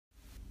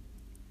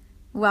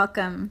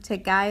Welcome to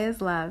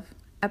Gaia's Love,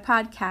 a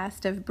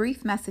podcast of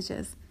brief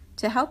messages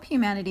to help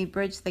humanity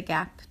bridge the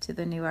gap to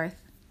the new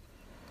earth.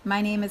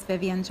 My name is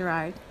Vivian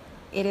Gerard.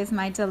 It is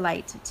my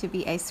delight to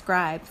be a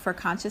scribe for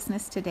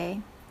consciousness today,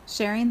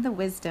 sharing the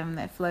wisdom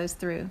that flows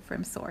through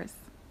from Source.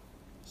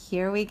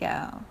 Here we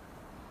go.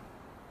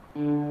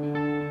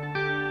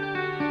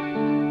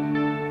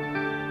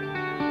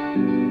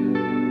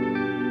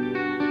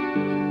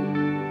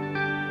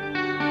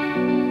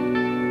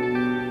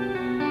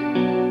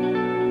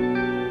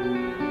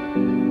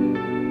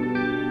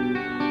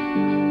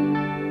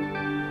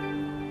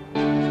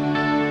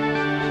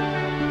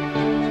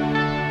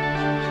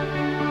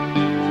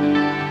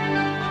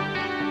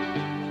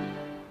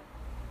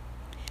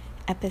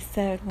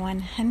 Episode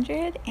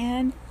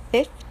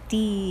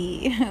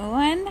 150.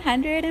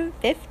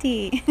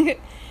 150.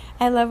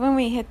 I love when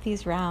we hit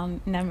these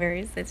round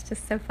numbers. It's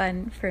just so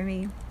fun for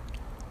me.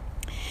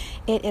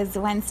 It is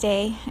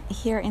Wednesday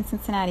here in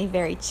Cincinnati,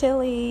 very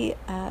chilly,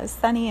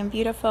 sunny and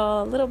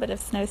beautiful, a little bit of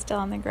snow still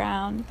on the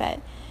ground,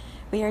 but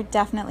we are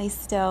definitely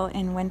still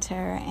in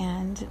winter,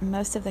 and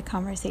most of the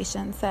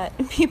conversations that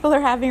people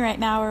are having right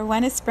now are,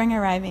 when is spring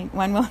arriving?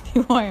 When will it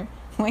be warm?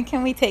 When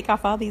can we take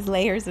off all these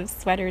layers of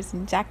sweaters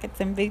and jackets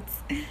and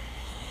boots?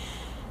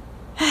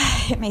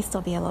 It may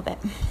still be a little bit.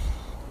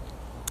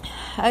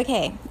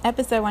 Okay,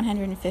 episode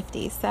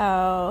 150.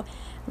 So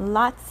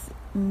lots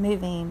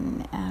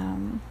moving.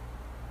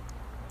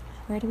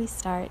 Where do we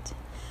start?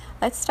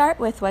 Let's start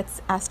with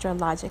what's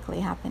astrologically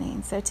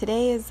happening. So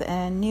today is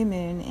a new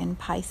moon in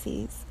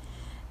Pisces.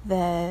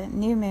 The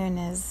new moon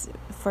is,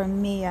 for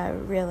me, a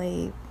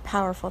really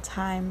powerful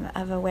time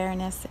of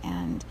awareness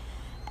and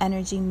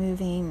energy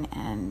moving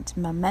and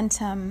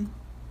momentum.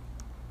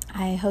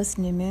 I host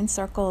new moon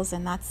circles,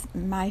 and that's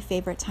my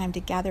favorite time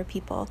to gather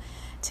people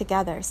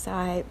together. So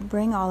I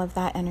bring all of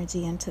that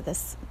energy into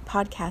this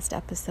podcast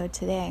episode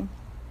today.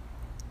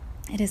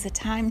 It is a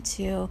time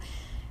to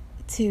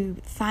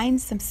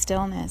find some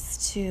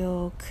stillness,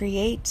 to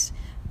create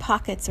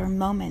pockets or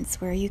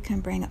moments where you can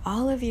bring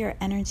all of your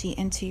energy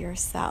into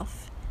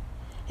yourself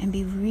and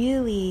be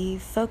really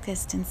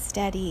focused and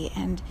steady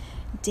and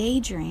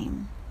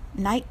daydream,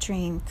 night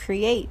dream,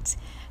 create.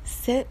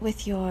 Sit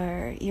with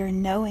your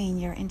knowing,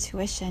 your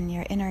intuition,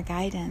 your inner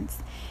guidance,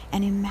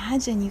 and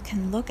imagine you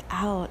can look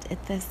out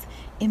at this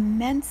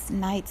immense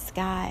night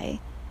sky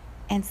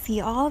and see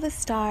all the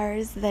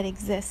stars that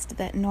exist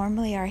that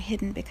normally are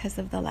hidden because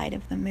of the light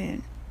of the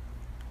moon.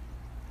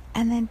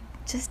 And then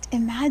just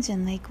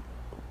imagine, like,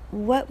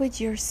 what would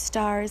your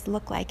stars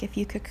look like if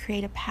you could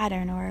create a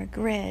pattern or a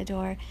grid,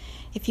 or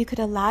if you could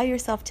allow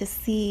yourself to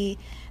see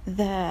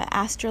the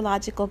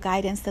astrological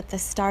guidance that the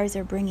stars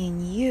are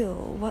bringing you?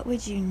 What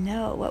would you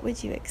know? What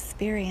would you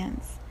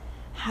experience?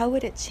 How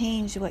would it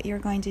change what you're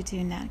going to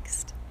do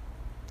next?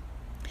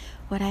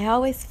 What I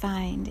always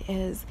find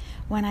is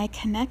when I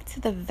connect to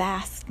the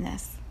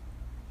vastness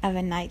of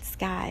a night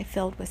sky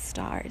filled with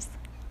stars,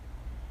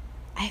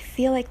 I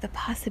feel like the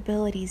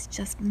possibilities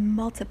just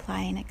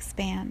multiply and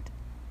expand.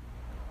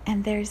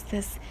 And there's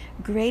this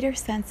greater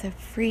sense of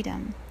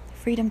freedom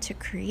to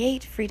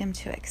create, freedom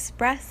to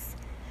express,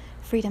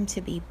 freedom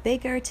to be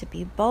bigger, to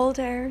be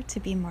bolder, to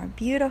be more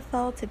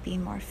beautiful, to be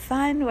more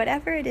fun,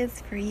 whatever it is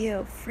for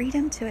you,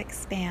 freedom to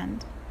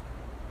expand.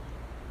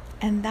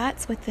 And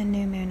that's what the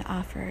new moon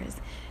offers,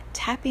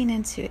 tapping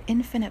into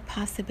infinite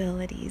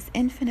possibilities,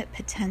 infinite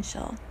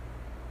potential,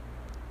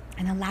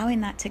 and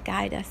allowing that to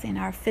guide us in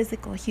our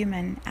physical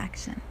human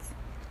actions.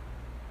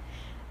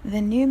 The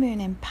new moon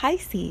in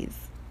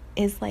Pisces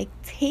is like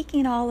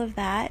taking all of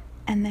that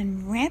and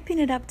then ramping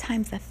it up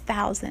times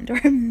 1,000 or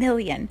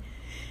 1,000,000.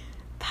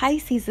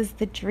 Pisces is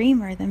the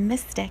dreamer, the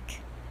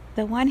mystic,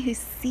 the one who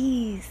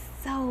sees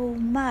so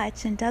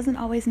much and doesn't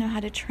always know how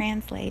to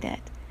translate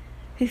it,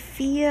 who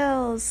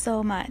feels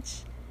so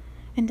much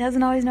and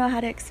doesn't always know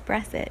how to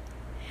express it.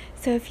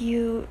 So if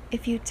you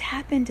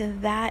tap into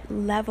that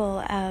level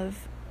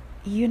of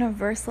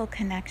universal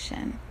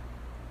connection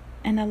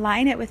and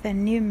align it with a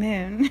new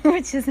moon,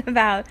 which is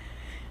about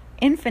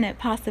infinite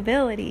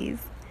possibilities,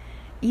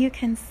 you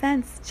can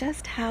sense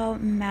just how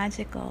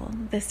magical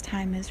this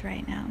time is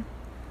right now.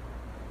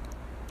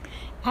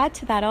 Add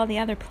to that all the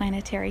other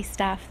planetary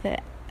stuff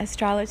that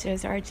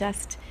astrologers are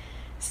just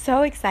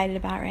so excited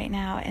about right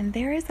now, and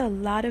there is a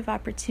lot of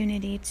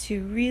opportunity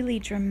to really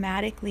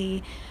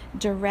dramatically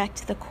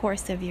direct the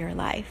course of your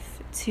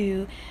life.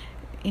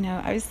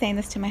 I was saying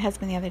this to my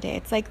husband the other day,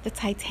 it's like the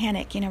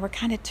Titanic, we're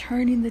kind of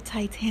turning the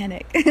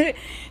Titanic.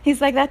 He's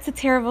like, that's a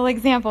terrible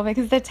example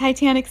because the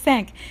Titanic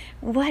sank.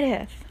 What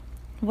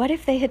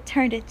if they had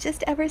turned it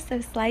just ever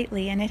so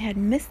slightly and it had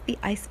missed the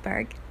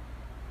iceberg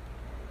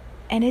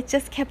and it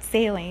just kept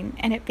sailing,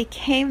 and it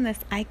became this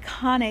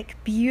iconic,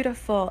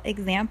 beautiful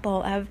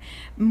example of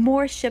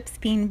more ships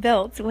being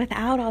built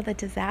without all the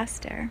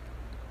disaster?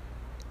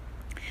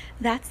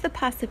 That's the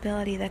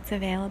possibility that's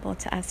available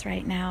to us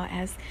right now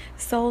as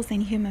souls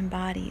in human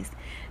bodies.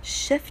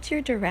 Shift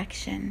your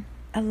direction.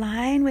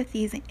 Align with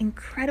these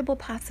incredible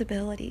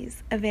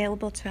possibilities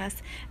available to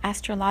us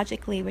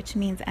astrologically, which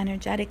means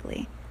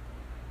energetically.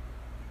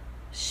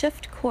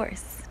 shift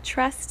course,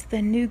 trust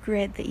the new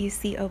grid that you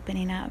see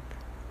opening up,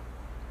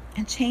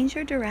 and change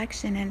your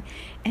direction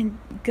and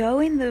go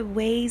in the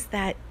ways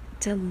that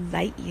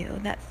delight you,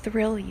 that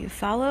thrill you.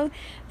 Follow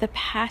the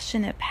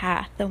passionate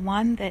path, the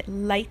one that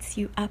lights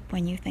you up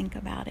when you think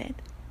about it.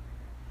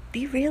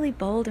 Be really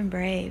bold and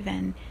brave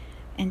and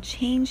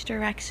change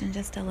direction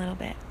just a little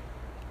bit.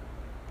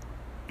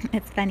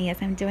 It's funny,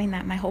 as I'm doing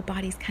that, my whole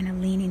body's kind of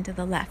leaning to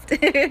the left.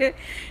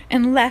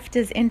 And left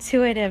is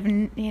intuitive,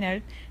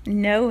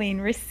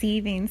 knowing,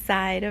 receiving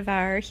side of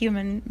our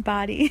human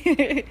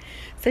body.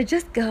 So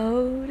just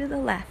go to the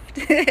left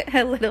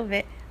a little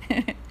bit.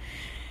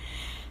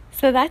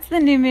 So that's the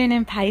new moon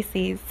in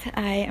Pisces.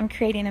 I am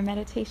creating a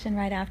meditation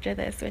right after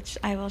this, which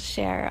I will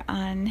share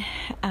on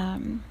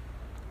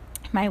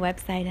my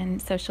website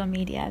and social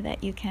media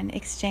that you can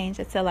exchange.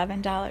 It's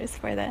 $11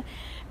 for the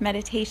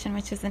meditation,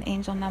 which is an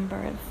angel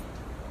number of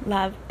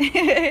love.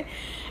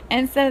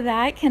 And so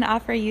that can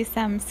offer you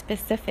some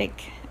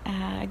specific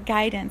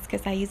guidance,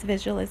 because I use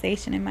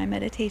visualization in my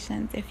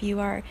meditations. If you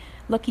are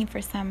looking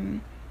for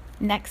some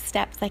next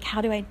steps, like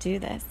how do I do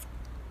this?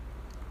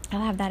 I'll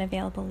have that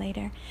available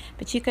later.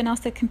 But you can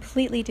also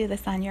completely do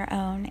this on your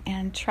own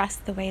and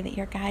trust the way that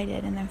you're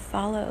guided, and then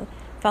follow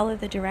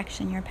the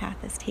direction your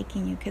path is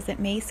taking you, because it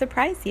may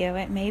surprise you.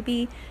 It may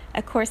be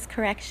a course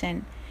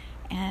correction,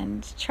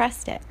 and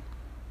trust it.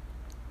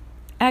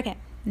 Okay,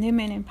 new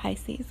moon in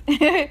Pisces.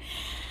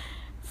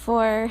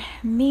 For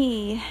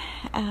me,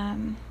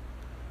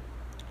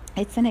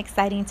 it's an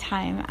exciting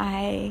time.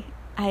 I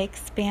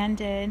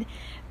expanded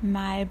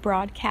my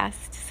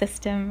broadcast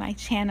system, my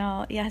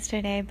channel,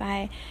 yesterday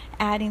by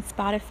adding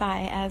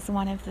Spotify as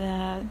one of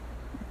the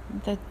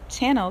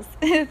channels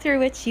through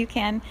which you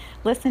can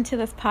listen to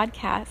this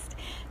podcast.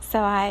 So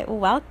I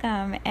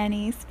welcome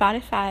any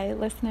Spotify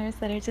listeners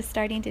that are just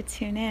starting to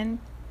tune in.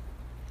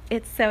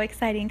 It's so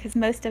exciting because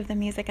most of the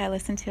music I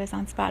listen to is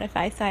on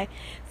Spotify. So I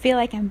feel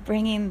like I'm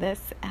bringing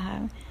this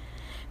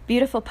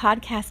beautiful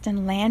podcast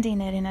and landing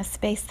it in a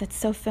space that's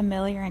so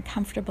familiar and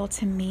comfortable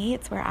to me.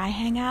 It's where I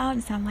hang out.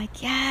 And so I'm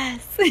like,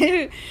 yes,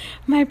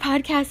 my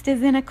podcast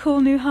is in a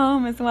cool new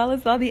home, as well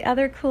as all the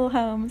other cool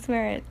homes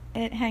where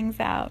it hangs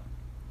out.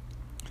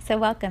 So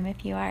welcome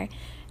if you are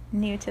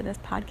new to this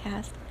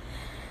podcast.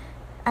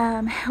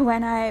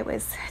 When I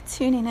was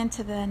tuning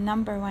into the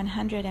number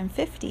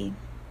 150,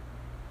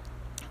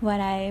 what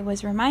I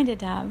was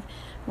reminded of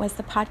was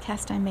the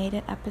podcast I made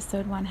at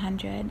episode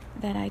 100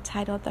 that I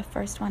titled The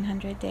First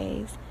 100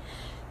 Days.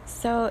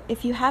 So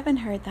if you haven't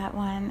heard that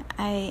one,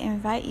 I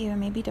invite you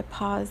maybe to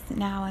pause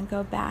now and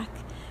go back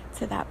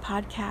to that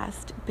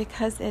podcast,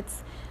 because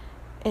it's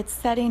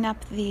setting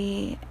up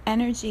the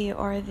energy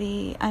or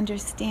the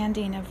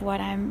understanding of what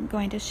I'm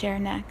going to share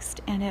next,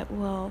 and it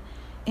will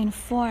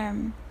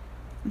inform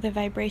the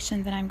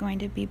vibration that I'm going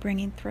to be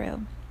bringing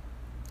through.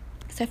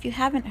 So if you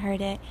haven't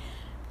heard it,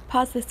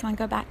 pause this one,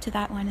 go back to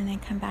that one, and then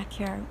come back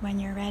here when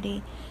you're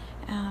ready.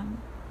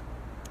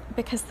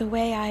 Because the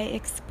way I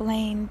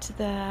explained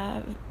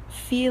the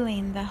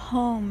feeling, the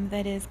home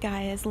that is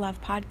Gaia's Love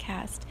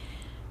Podcast,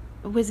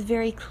 was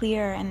very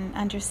clear and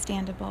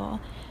understandable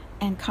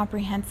and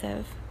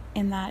comprehensive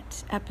in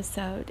that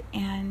episode,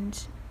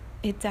 and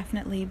it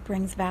definitely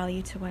brings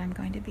value to what I'm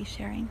going to be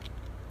sharing.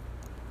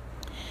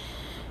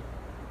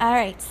 All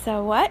right,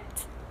 so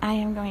what I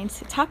am going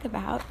to talk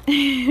about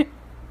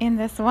in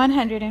this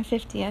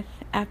 150th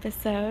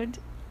episode,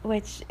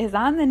 which is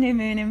on the new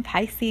moon in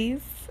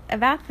Pisces,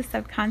 about the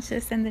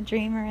subconscious and the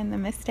dreamer and the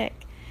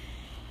mystic,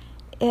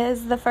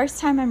 is the first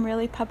time I'm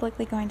really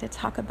publicly going to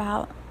talk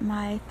about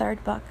my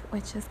third book,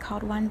 which is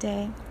called One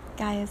Day,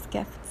 Gaia's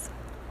Gifts.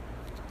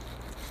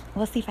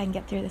 We'll see if I can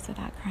get through this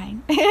without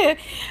crying.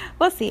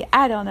 We'll see.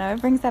 I don't know.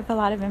 It brings up a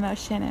lot of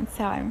emotion, and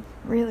so I'm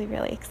really,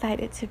 really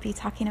excited to be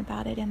talking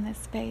about it in this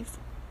space.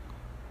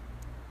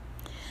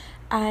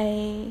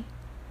 How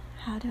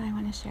do I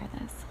want to share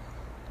this?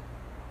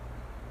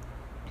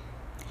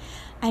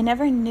 I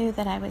never knew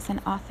that I was an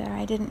author.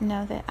 I didn't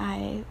know that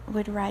I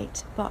would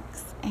write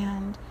books.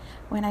 And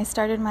when I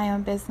started my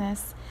own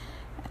business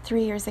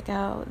 3 years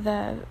ago,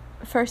 the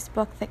first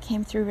book that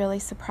came through really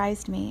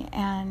surprised me.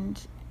 And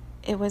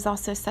it was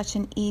also such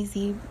an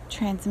easy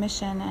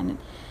transmission, and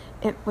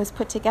it was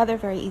put together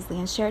very easily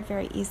and shared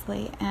very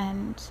easily.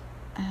 And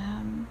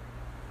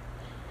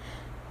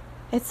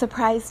it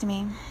surprised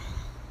me.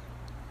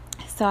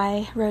 So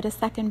I wrote a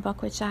second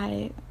book, which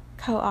I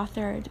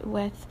co-authored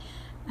with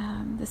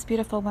this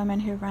beautiful woman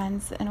who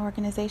runs an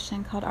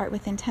organization called Art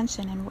with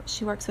Intention, and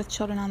she works with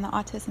children on the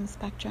autism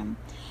spectrum.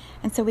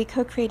 And so we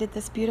co-created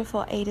this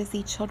beautiful A to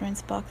Z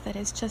children's book that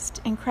is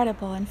just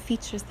incredible and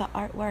features the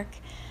artwork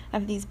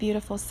of these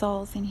beautiful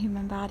souls in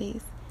human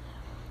bodies.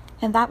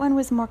 And that one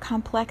was more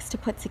complex to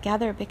put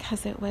together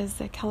because it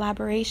was a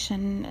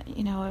collaboration,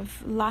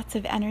 of lots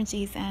of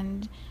energies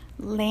and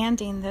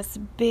landing this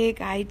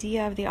big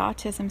idea of the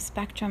autism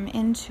spectrum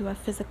into a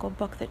physical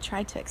book that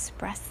tried to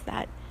express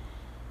that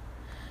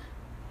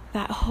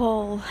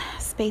whole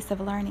space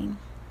of learning.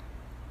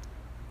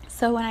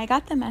 So when I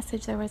got the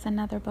message there was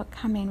another book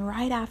coming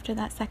right after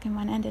that second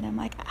one ended, I'm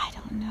like, I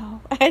don't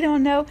know. I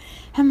don't know.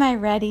 Am I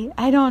ready?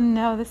 I don't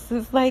know. This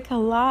is like a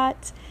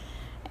lot.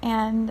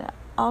 And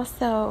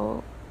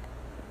also,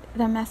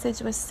 the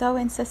message was so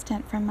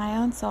insistent from my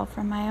own soul,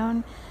 from my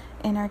own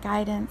inner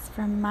guidance,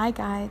 from my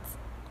guides.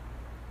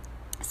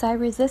 So I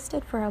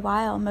resisted for a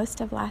while, most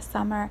of last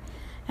summer,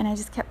 and I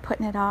just kept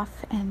putting it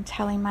off and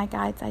telling my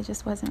guides I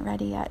just wasn't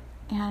ready yet.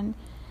 And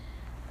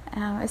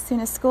as soon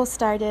as school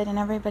started and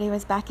everybody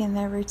was back in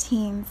their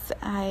routines,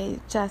 I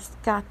just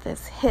got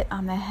this hit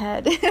on the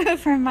head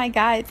from my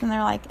guides, and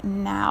they're like,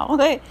 now.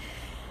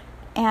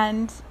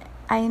 And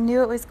I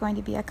knew it was going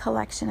to be a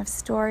collection of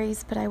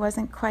stories, but I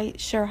wasn't quite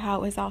sure how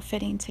it was all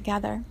fitting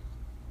together.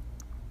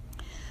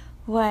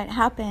 What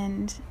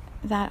happened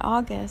that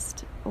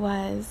August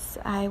was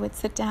I would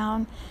sit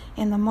down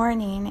in the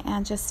morning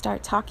and just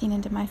start talking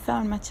into my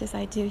phone, much as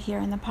I do here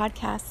in the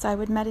podcast. So I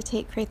would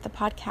meditate, create the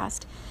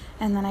podcast,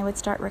 and then I would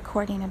start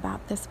recording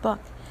about this book.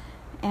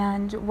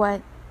 And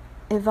what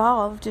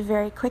evolved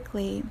very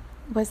quickly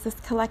was this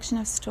collection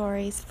of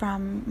stories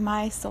from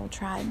my soul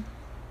tribe,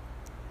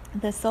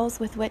 the souls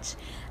with which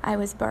I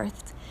was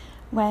birthed.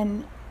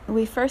 When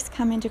we first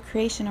come into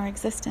creation or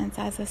existence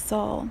as a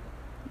soul,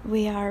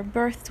 we are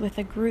birthed with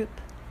a group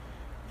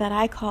that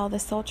I call the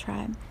soul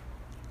tribe.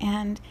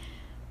 And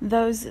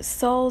those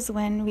souls,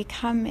 when we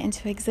come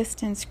into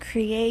existence,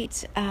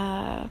 create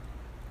a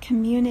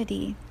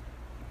community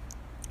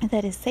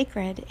that is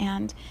sacred.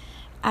 And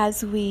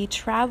as we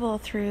travel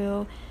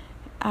through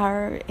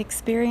our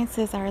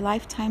experiences, our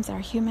lifetimes, our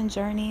human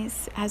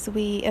journeys, as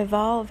we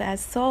evolve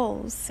as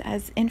souls,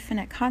 as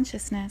infinite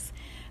consciousness,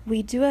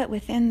 we do it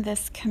within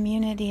this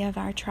community of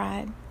our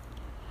tribe.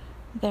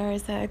 There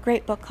is a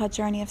great book called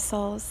Journey of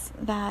Souls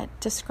that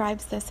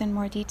describes this in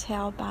more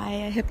detail by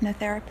a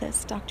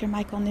hypnotherapist, Dr.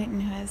 Michael Newton,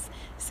 who has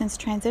since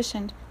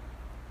transitioned.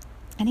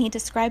 And he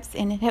describes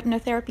in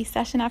hypnotherapy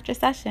session after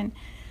session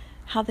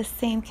how the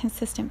same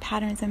consistent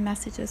patterns and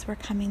messages were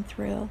coming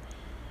through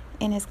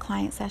in his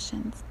client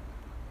sessions.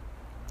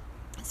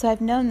 So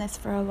I've known this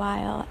for a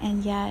while,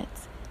 and yet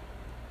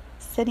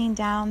sitting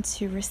down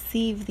to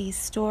receive these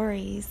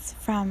stories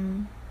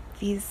from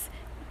these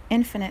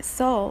infinite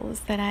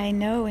souls that I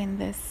know in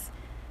this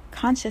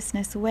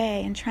consciousness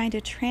way and trying to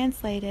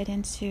translate it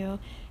into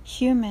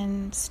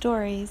human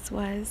stories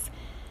was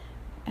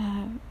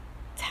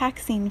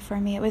taxing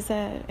for me. It was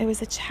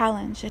a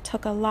challenge. It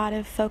took a lot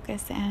of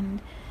focus and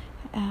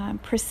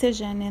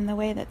precision in the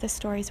way that the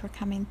stories were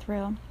coming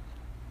through.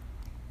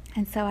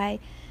 And so I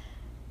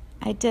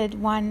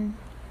did one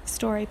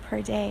story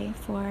per day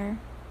for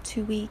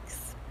 2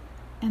 weeks,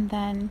 and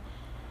then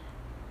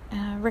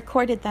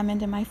recorded them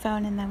into my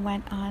phone, and then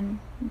went on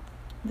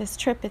this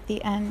trip at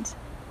the end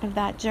of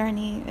that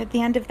journey. At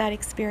the end of that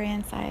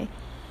experience, I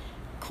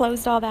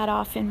closed all that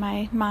off in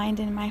my mind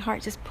and in my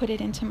heart, just put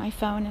it into my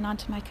phone and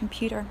onto my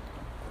computer.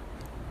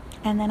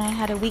 And then I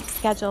had a week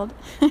scheduled.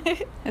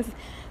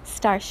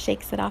 Star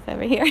shakes it off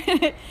over here.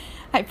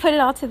 I put it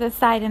all to the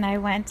side, and I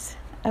went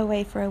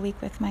away for a week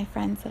with my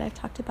friends that I've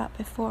talked about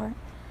before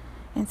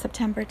in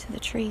September to the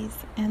trees.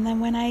 And then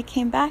when I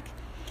came back,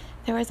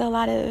 there was a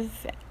lot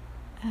of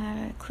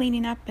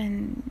cleaning up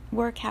and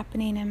work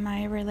happening in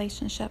my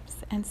relationships,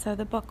 and so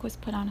the book was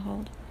put on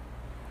hold.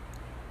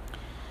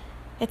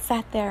 It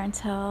sat there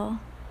until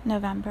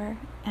November,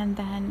 and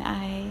then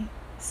I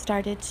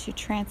started to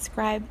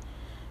transcribe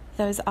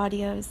those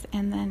audios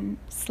and then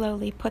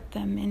slowly put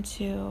them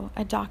into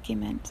a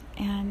document.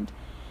 And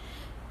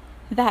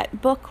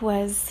that book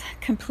was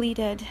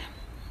completed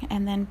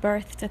and then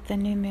birthed at the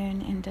new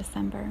moon in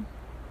December.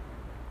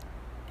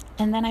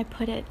 And then I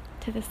put it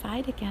to the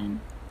side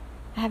again.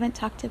 I haven't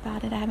talked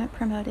about it. I haven't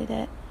promoted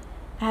it.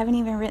 I haven't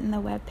even written the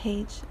web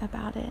page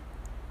about it.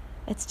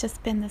 It's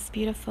just been this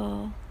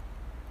beautiful,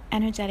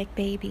 energetic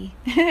baby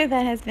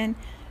that has been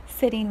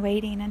sitting,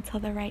 waiting until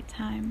the right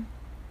time.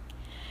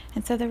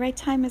 And so the right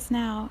time is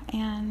now,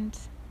 and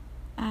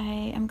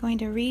I am going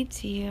to read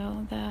to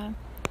you the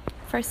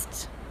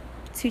first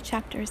 2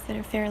 chapters that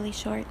are fairly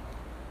short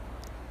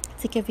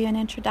to give you an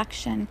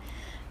introduction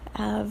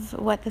of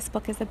what this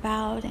book is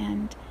about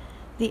and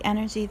the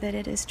energy that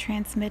it is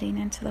transmitting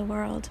into the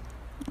world.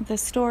 The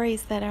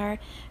stories that are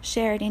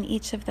shared in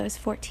each of those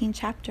 14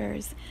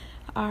 chapters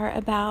are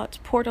about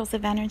portals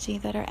of energy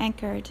that are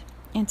anchored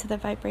into the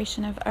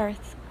vibration of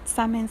Earth,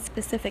 some in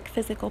specific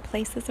physical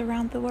places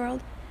around the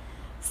world,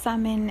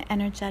 some in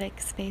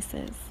energetic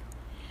spaces.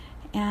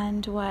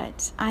 And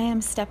what I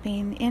am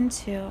stepping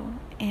into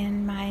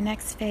in my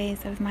next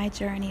phase of my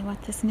journey,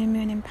 what this new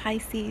moon in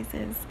Pisces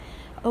is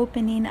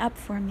opening up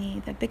for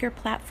me, the bigger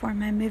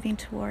platform I'm moving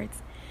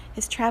towards,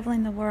 is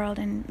traveling the world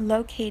and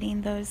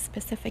locating those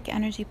specific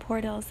energy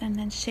portals and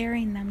then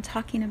sharing them,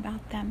 talking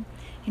about them,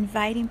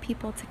 inviting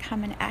people to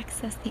come and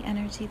access the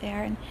energy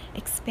there and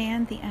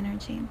expand the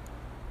energy.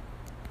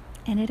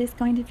 And it is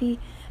going to be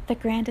the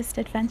grandest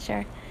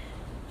adventure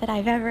that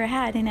I've ever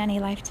had in any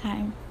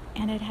lifetime.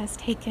 And it has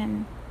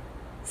taken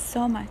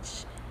so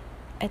much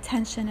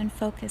attention and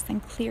focus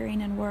and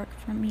clearing and work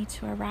for me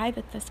to arrive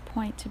at this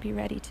point to be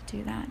ready to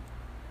do that.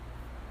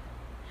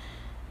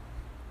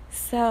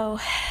 So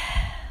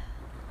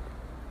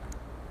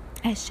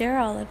I share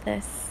all of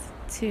this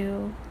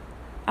to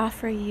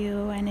offer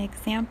you an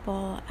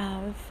example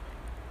of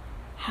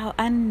how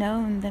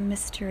unknown the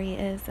mystery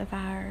is of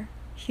our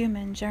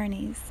human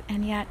journeys,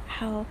 and yet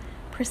how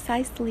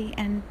precisely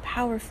and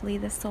powerfully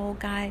the soul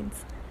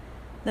guides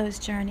those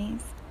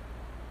journeys.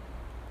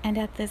 And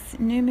at this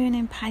new moon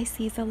in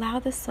Pisces, allow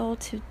the soul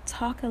to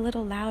talk a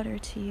little louder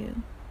to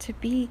you, to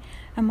be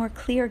a more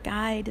clear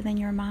guide than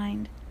your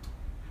mind,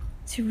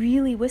 to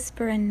really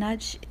whisper and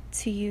nudge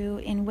to you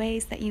in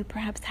ways that you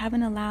perhaps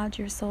haven't allowed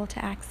your soul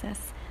to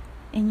access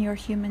in your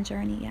human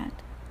journey yet.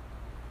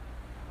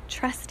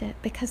 Trust it,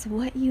 because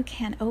what you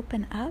can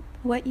open up,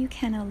 what you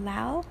can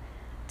allow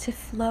to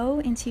flow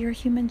into your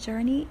human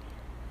journey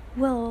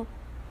will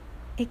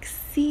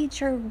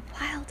exceed your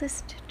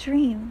wildest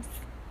dreams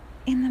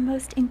in the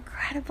most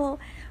incredible,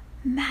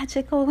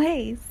 magical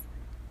ways.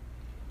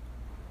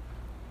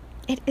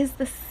 It is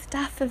the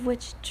stuff of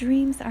which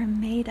dreams are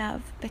made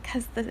of,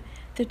 because the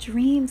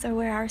dreams are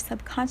where our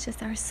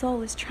subconscious, our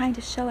soul, is trying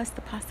to show us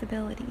the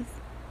possibilities.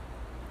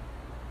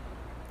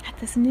 At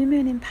this new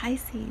moon in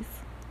Pisces,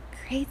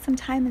 create some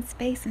time and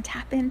space and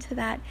tap into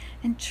that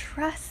and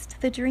trust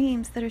the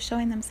dreams that are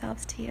showing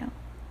themselves to you.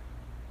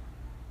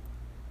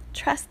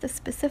 Trust the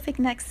specific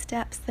next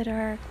steps that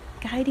are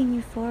guiding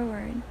you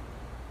forward.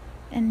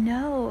 And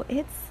know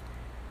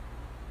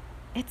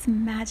it's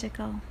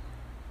magical.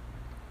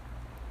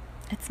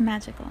 It's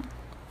magical.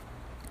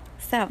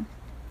 So,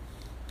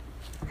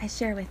 I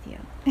share with you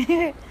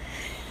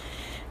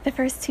the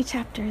first 2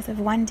 chapters of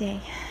One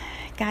Day,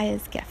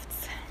 Gaia's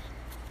Gifts.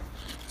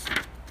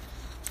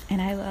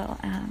 And I will,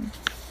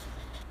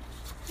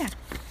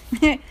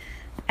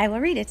 I will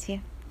read it to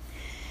you.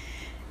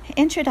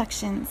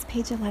 Introductions,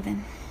 page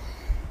 11.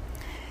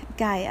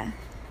 Gaia.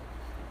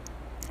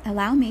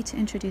 Allow me to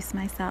introduce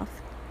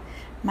myself.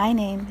 My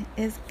name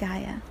is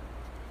Gaia.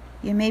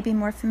 You may be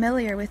more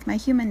familiar with my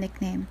human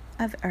nickname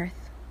of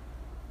Earth.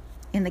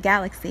 In the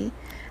galaxy,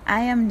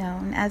 I am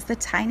known as the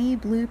tiny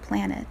blue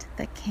planet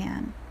that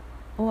can,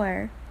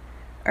 or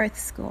Earth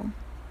School.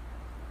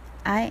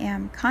 I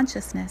am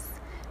consciousness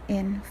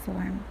in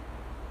form.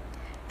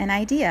 An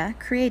idea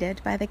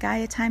created by the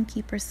Gaia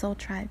Timekeeper Soul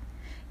Tribe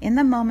in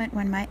the moment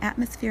when my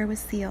atmosphere was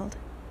sealed,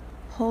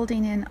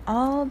 holding in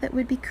all that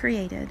would be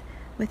created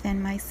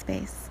within my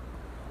space.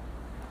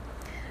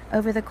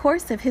 Over the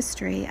course of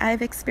history, I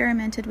have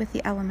experimented with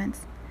the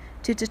elements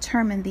to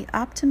determine the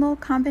optimal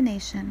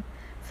combination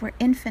for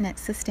infinite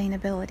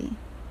sustainability.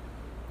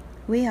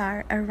 We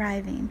are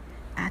arriving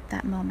at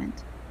that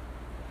moment.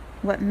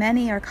 What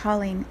many are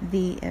calling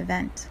the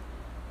event.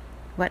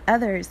 What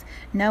others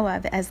know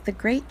of as the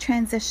Great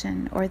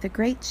Transition or the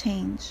Great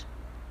Change.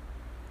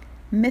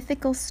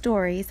 Mythical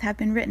stories have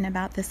been written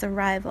about this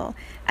arrival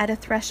at a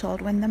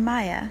threshold when the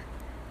Maya,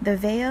 the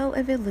veil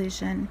of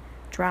illusion,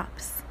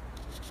 drops,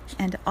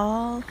 and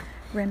all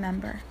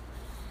remember.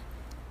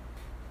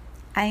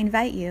 I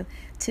invite you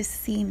to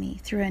see me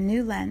through a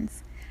new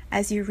lens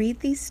as you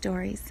read these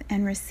stories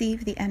and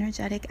receive the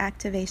energetic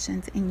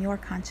activations in your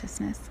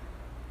consciousness.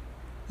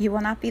 You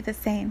will not be the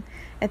same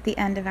at the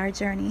end of our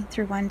journey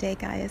through One Day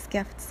Gaia's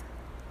Gifts.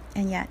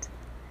 And yet,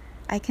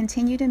 I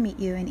continue to meet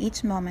you in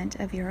each moment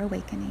of your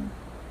awakening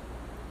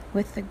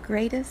with the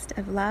greatest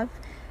of love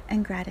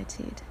and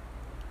gratitude.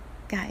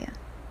 Gaia.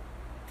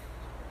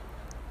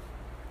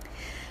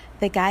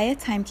 The Gaia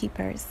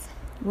Timekeepers.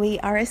 We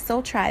are a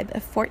soul tribe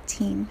of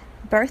 14,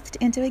 birthed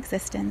into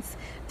existence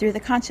through the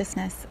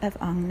consciousness of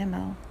Om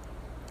Namo.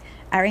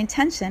 Our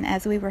intention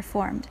as we were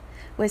formed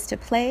was to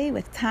play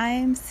with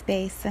time,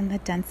 space, and the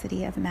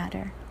density of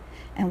matter,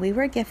 and we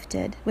were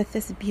gifted with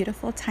this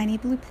beautiful tiny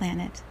blue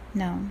planet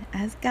known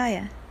as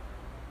Gaia.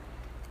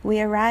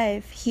 We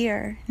arrive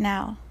here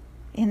now,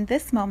 in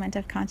this moment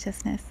of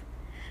consciousness,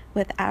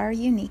 with our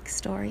unique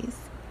stories,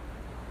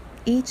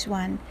 each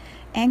one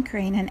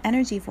anchoring an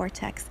energy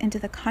vortex into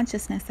the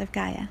consciousness of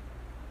Gaia,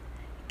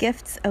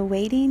 gifts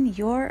awaiting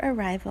your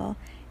arrival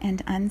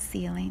and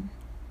unsealing.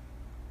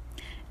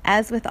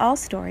 As with all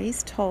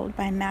stories told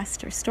by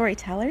master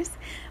storytellers,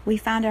 we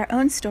found our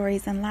own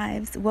stories and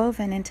lives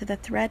woven into the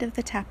thread of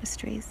the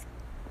tapestries.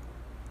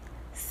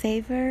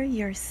 Savor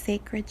your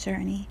sacred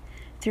journey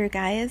through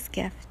Gaia's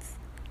gifts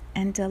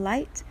and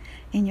delight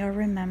in your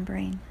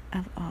remembering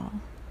of all.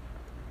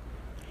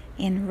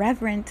 In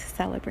reverent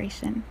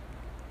celebration,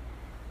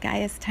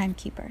 Gaia's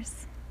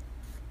Timekeepers.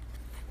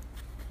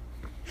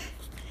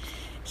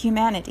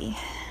 Humanity.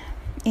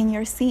 In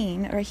your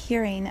seeing or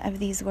hearing of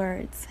these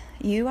words,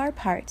 you are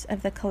part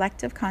of the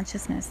collective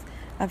consciousness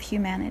of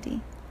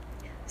humanity,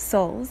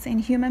 souls in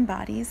human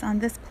bodies on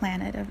this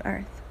planet of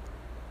Earth.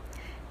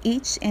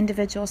 Each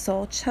individual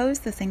soul chose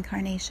this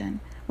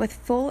incarnation with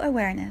full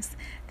awareness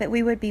that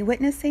we would be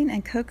witnessing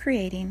and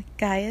co-creating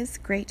Gaia's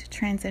great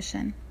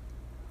transition.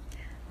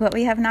 What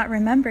we have not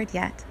remembered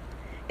yet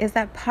is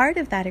that part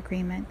of that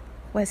agreement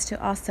was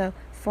to also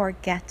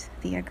forget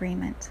the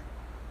agreement.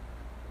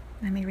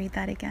 Let me read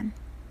that again.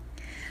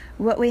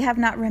 What we have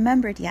not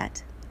remembered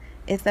yet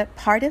is that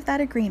part of that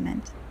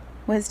agreement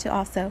was to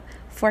also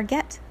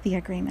forget the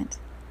agreement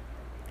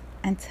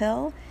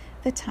until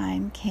the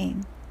time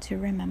came to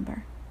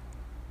remember.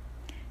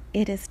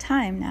 It is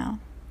time now.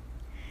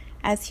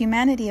 As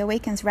humanity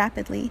awakens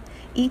rapidly,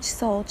 each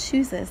soul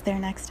chooses their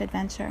next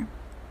adventure.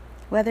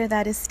 Whether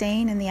that is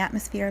staying in the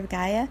atmosphere of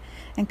Gaia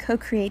and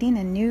co-creating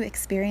a new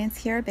experience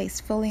here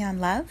based fully on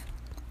love,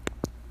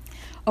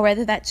 or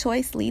whether that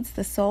choice leads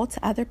the soul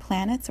to other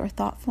planets or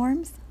thought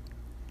forms,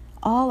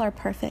 all are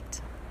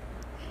perfect,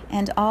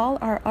 and all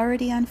are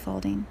already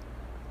unfolding.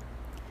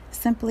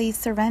 Simply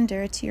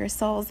surrender to your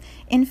soul's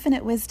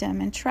infinite wisdom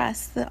and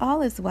trust that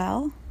all is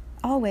well,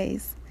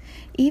 always,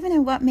 even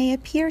in what may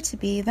appear to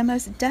be the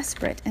most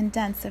desperate and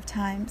dense of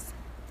times.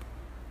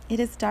 It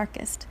is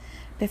darkest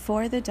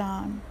before the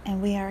dawn,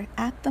 and we are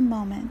at the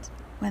moment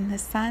when the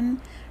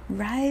sun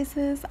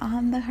rises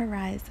on the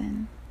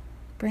horizon,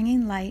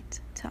 bringing light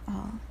to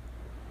all.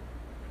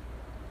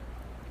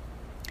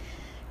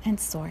 And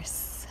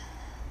Source.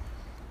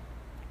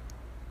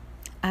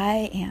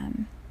 I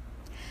am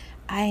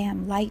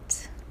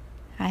light.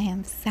 I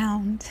am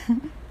sound.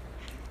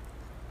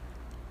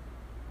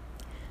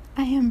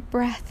 I am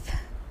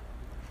breath.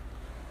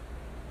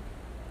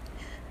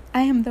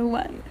 I am the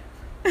one.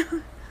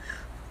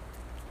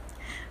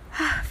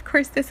 Of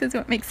course, this is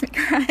what makes me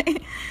cry.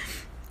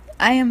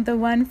 I am the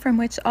one from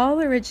which all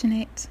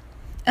originate,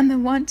 and the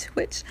one to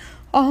which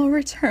all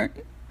return.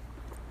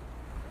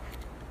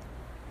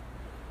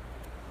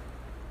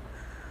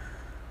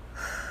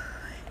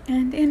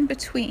 And in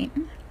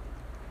between,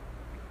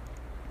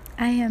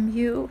 I am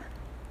you.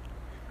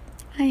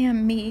 I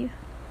am me.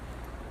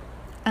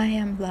 I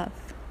am love.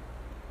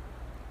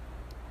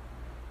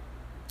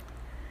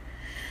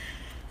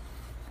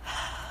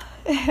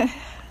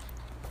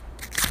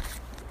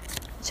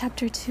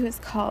 Chapter 2 is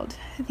called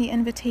The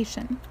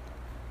Invitation.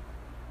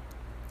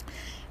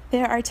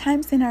 There are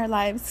times in our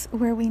lives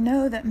where we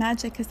know that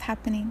magic is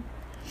happening.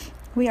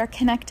 We are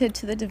connected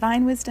to the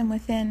divine wisdom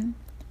within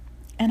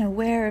and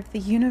aware of the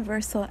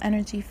universal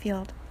energy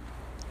field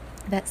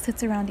that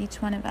sits around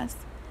each one of us.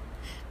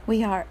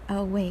 We are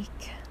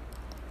awake,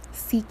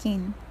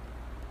 seeking,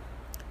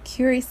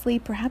 curiously,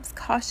 perhaps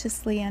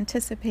cautiously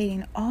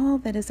anticipating all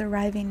that is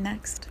arriving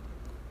next,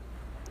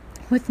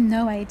 with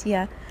no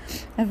idea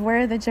of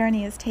where the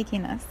journey is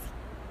taking us.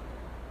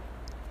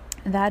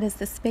 That is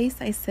the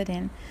space I sit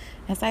in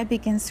as I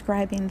begin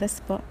scribing this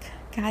book,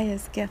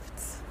 Gaia's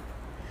Gifts.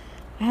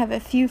 I have a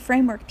few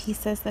framework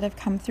pieces that have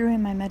come through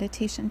in my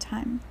meditation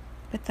time,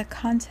 but the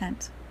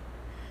content,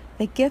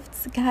 the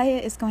gifts Gaia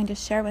is going to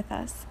share with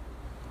us,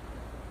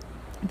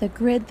 the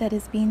grid that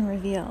is being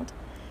revealed,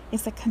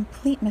 is a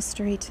complete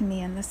mystery to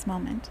me in this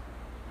moment.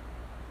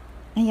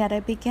 And yet I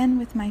begin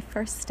with my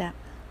first step,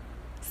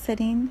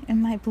 sitting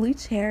in my blue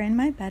chair in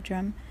my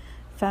bedroom,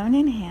 phone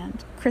in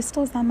hand,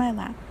 crystals on my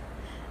lap,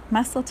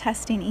 muscle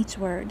testing each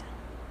word,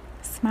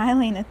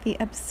 smiling at the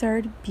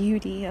absurd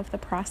beauty of the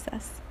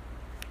process.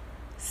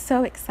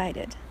 So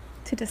excited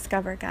to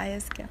discover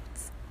Gaia's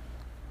gifts.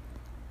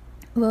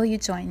 Will you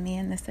join me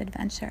in this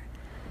adventure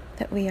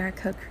that we are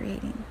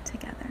co-creating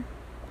together?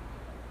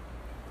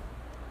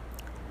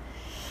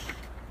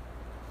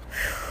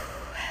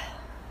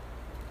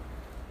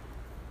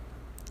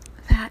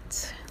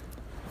 That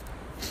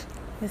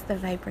is the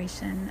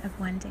vibration of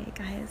one day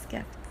Gaia's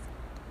gifts.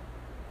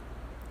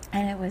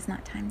 And it was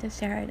not time to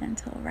share it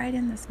until right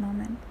in this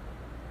moment.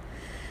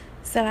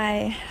 So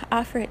I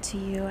offer it to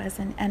you as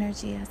an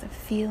energy, as a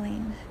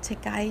feeling to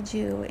guide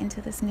you into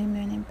this new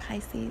moon in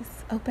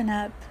Pisces. Open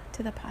up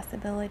to the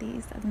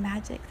possibilities of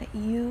magic that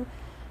you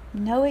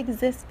know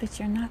exists, but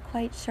you're not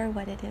quite sure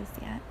what it is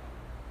yet.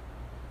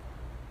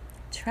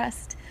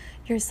 Trust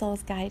your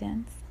soul's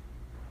guidance.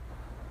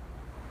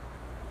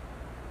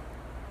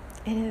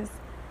 It is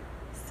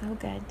so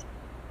good.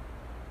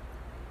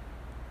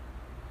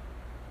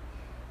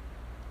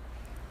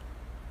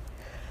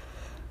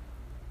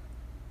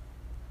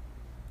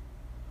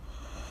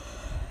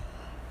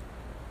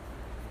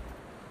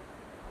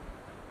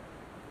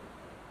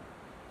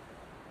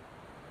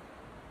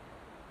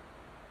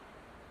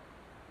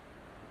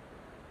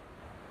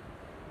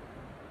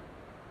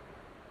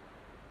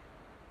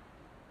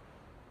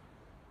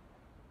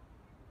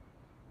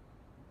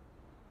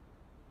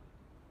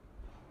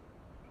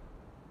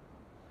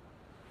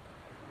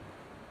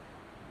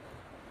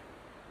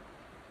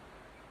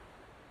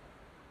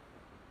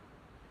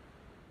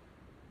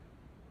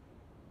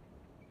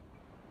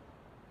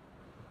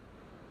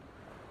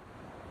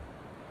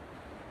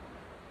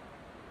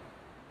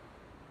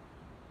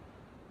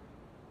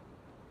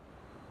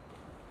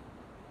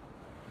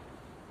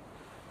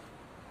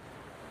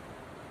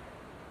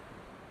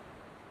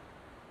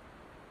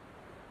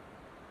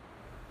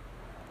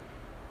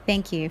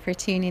 Thank you for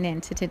tuning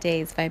in to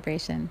today's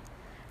vibration.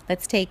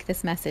 Let's take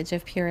this message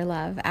of pure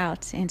love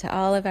out into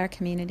all of our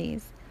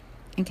communities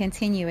and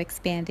continue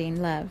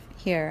expanding love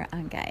here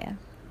on Gaia.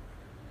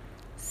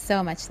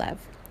 So much love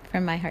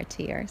from my heart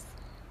to yours.